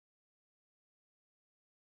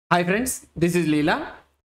Hi friends, this is Leela.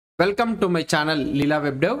 Welcome to my channel Leela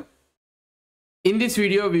Web Dev. In this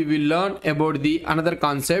video, we will learn about the another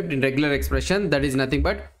concept in regular expression, that is nothing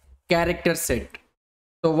but character set.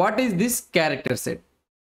 So what is this character set?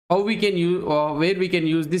 How we can use or where we can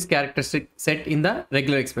use this character set in the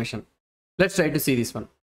regular expression? Let's try to see this one.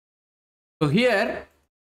 So here,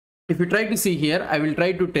 if you try to see here, I will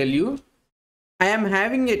try to tell you, I am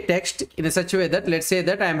having a text in a such a way that let's say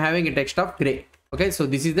that I am having a text of gray. Okay, so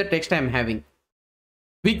this is the text I am having.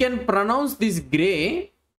 We can pronounce this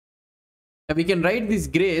gray, we can write this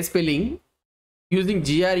gray spelling using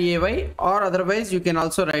GRAY, or otherwise you can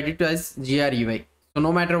also write it as GREY. So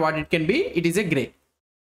no matter what it can be, it is a gray.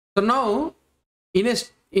 So now in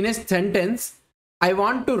a sentence, I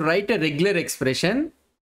want to write a regular expression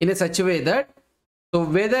in a such a way that so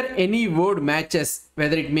whether any word matches,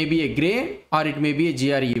 whether it may be a gray or it may be a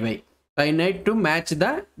GREY. So I need to match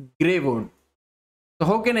the gray word. So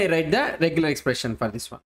how can I write the regular expression for this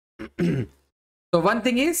one? So one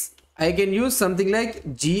thing is I can use something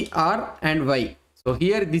like GR and Y. So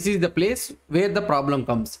here this is the place where the problem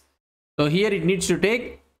comes. So here it needs to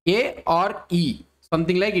take A or E.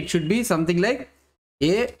 Something like it should be something like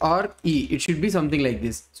A or E. It should be something like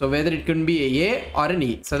this. So whether it can be a or an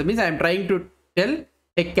E. So that means I am trying to tell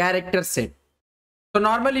a character set. So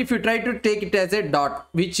normally if you try to take it as a dot,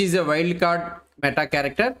 which is a wildcard meta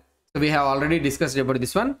character. So we have already discussed about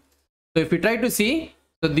this one. So if you try to see,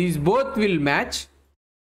 so these both will match,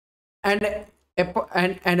 and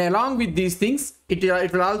along with these things, it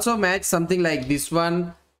will also match something like this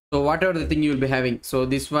one. So whatever the thing you will be having, so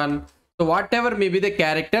this one, so whatever may be the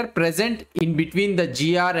character present in between the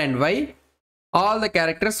GR and Y, all the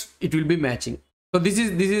characters it will be matching. So this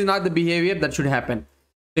is not the behavior that should happen.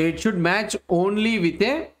 So it should match only with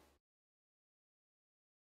A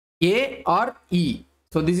or E.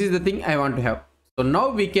 So this is the thing I want to have. So now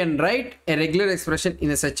we can write a regular expression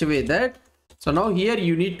in a such a way that, so now here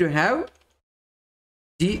you need to have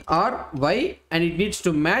GRY and it needs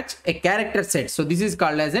to match a character set. So this is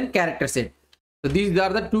called as a character set. So these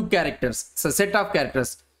are the two characters, so set of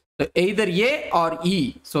characters. So either A or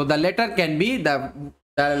E. So the letter can be the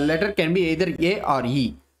letter can be either A or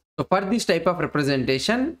E. So for this type of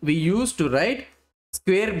representation, we used to write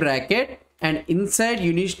square bracket and inside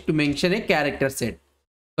you need to mention a character set.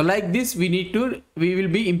 So like this, we will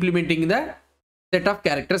be implementing the set of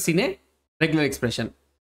characters in a regular expression.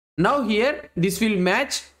 Now here, this will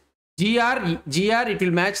match GR, it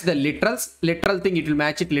will match the literal thing, it will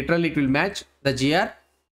match it literally, it will match the GR,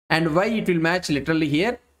 and Y it will match literally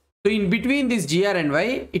here. So in between this GR and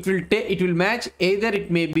Y, it will match either it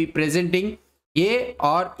may be presenting A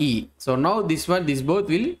or E. So now these both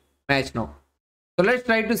will match now. So let's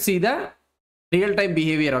try to see the real-time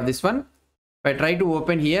behavior of this one. If I try to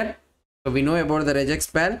open here, so we know about the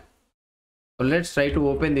RegEx file. So let's try to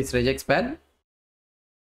open this RegEx file.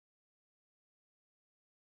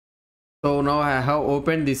 So now I have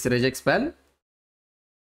opened this RegEx file.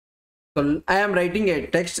 So I am writing a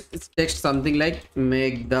text something like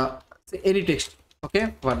make the any text.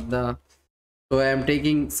 Okay, for the, so I am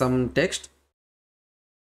taking some text.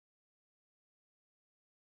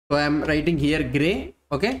 So I am writing here gray,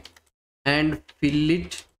 okay, and fill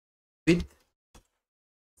it with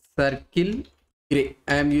circle gray.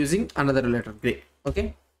 I am using another letter gray.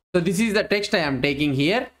 Okay, so this is the text I am taking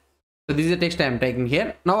here. So this is the text I am taking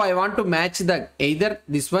here. Now I want to match the either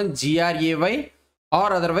this one GRAY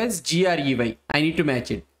or otherwise GREY. I need to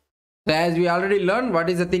match it. So as we already learned, what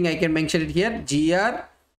is the thing I can mention it here?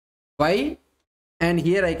 GRY, and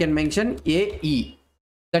here I can mention AE.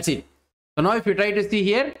 That's it. So now if you try to see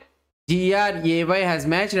here, GRAY has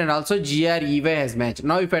matched and also GREY has matched.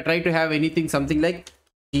 Now if I try to have anything something like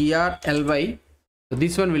GRLY, so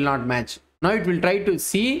this one will not match. Now it will try to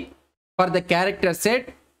see for the character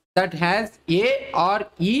set that has A or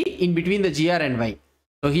E in between the GR and Y.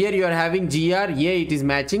 So here you are having GR, A it is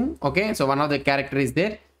matching. Okay, so one of the character is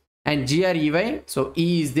there, and GREY, so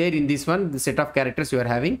E is there in this one, the set of characters you are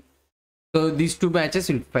having. So these two matches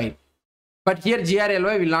will fine. But here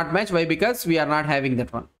GRLY will not match. Why? Because we are not having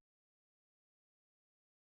that one.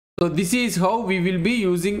 So this is how we will be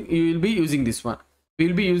using, you will be using this one. We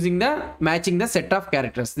will be using the matching the set of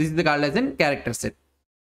characters. This is called as a character set.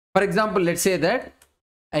 For example, let's say that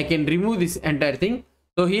I can remove this entire thing.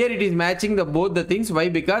 So here it is matching the both the things. Why?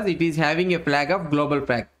 Because it is having a flag of global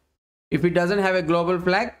flag. If it doesn't have a global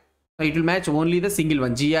flag, it will match only the single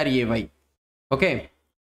one, GRAY. Okay.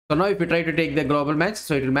 So now if you try to take the global match,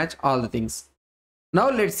 so it will match all the things. Now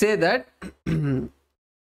let's say that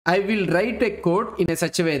I will write a code in a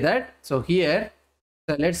such a way that, so here,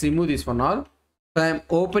 so let's remove this one all. So I am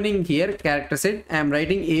opening here character set. I am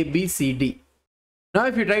writing A, B, C, D. Now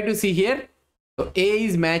if you try to see here, so A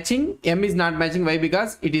is matching, M is not matching. Why?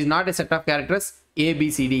 Because it is not a set of characters A, B,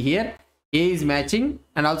 C, D here. A is matching,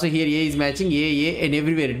 and also here A is matching, A, and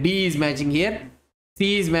everywhere. D is matching here,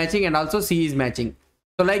 C is matching, and also C is matching.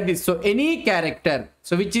 So like this. So any character,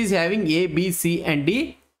 so which is having A, B, C, and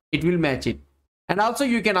D, it will match it. And also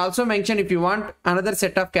you can also mention, if you want another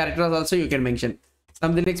set of characters also, you can mention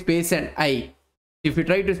something like space and I. If you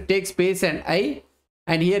try to take space and I,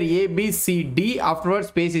 and here A, B, C, D, afterwards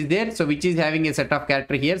space is there, so which is having a set of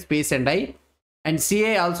character here, space and I. And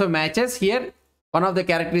CA also matches here, one of the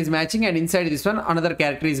character is matching, and inside this one another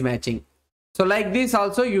character is matching. So like this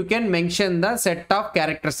also you can mention the set of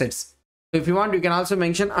character sets. So if you want, you can also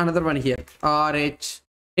mention another one here, RH,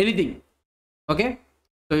 anything. Okay,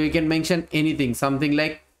 so you can mention anything, something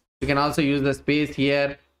like, you can also use the space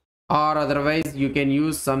here, or otherwise you can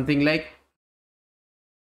use something like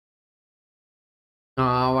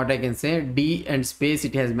what I can say, D and space,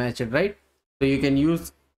 it has matched, right? So you can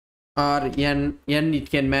use or N, it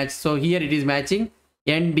can match. So here it is matching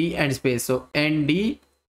N, D and space. So N, D,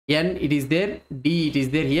 N it is there, D it is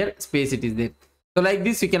there, here space it is there. So like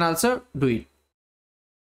this you can also do it.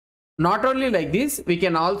 Not only like this, we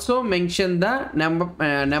can also mention the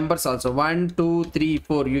numbers also, 1, 2, 3,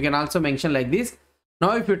 4. You can also mention like this.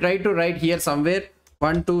 Now if you try to write here somewhere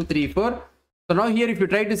 1, 2, 3, 4. So now here if you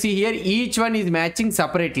try to see here, each one is matching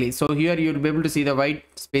separately. So here you will be able to see the white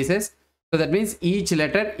spaces. So that means each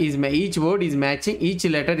letter is, each word is matching, each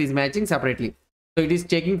letter is matching separately. So it is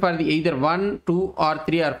checking for the either 1, 2 or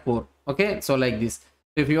 3 or 4. Okay, so like this.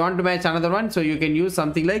 So if you want to match another one, so you can use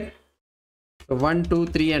something like 1, 2,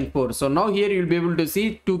 3 and 4. So now here you will be able to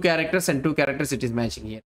see 2 characters and 2 characters it is matching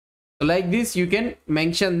here. So like this you can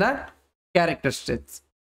mention the character sets.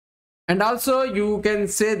 And also you can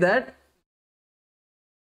say that,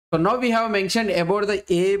 so now we have mentioned about the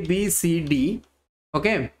A, B, C, D.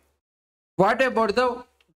 Okay, what about the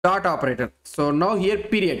dot operator? So now here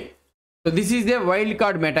period. So this is the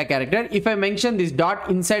wildcard meta character. If I mention this dot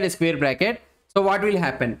inside a square bracket, so what will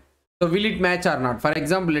happen? So will it match or not? For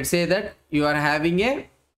example, let's say that you are having a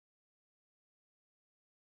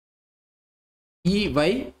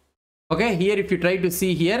EY. Okay, here if you try to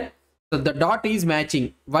see here, so the dot is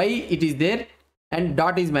matching, Y it is there, and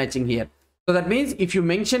dot is matching here. So that means if you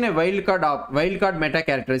mention a wildcard meta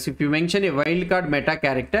characters, if you mention a wildcard meta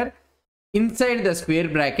character inside the square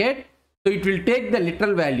bracket, so it will take the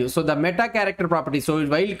literal value. So the meta character property, so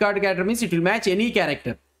wildcard character means it will match any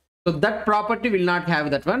character. So that property will not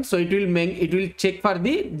have that one. So it will check for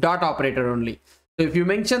the dot operator only. So if you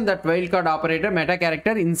mention that wildcard operator meta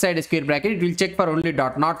character inside a square bracket, it will check for only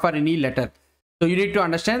dot, not for any letter. So you need to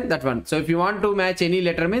understand that one. So if you want to match any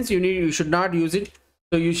letter means you should not use it.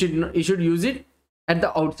 So you should use it at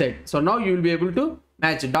the outside. So now you will be able to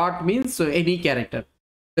match. Dot means so any character.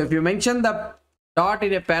 So if you mention the dot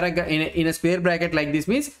in a paragraph in a square bracket like this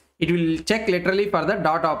means it will check literally for the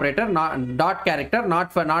dot operator, not dot character,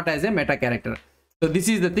 not as a meta character. So this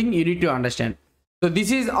is the thing you need to understand. So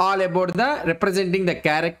this is all about the representing the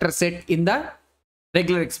character set in the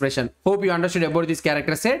regular expression. Hope you understood about this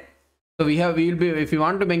character set. So we will be, if you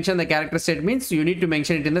want to mention the character set means you need to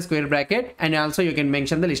mention it in the square bracket, and also you can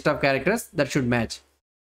mention the list of characters that should match.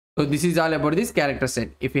 So this is all about this character set.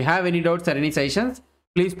 If you have any doubts or any suggestions,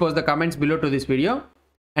 please post the comments below to this video.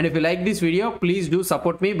 And if you like this video, please do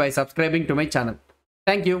support me by subscribing to my channel.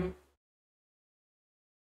 Thank you.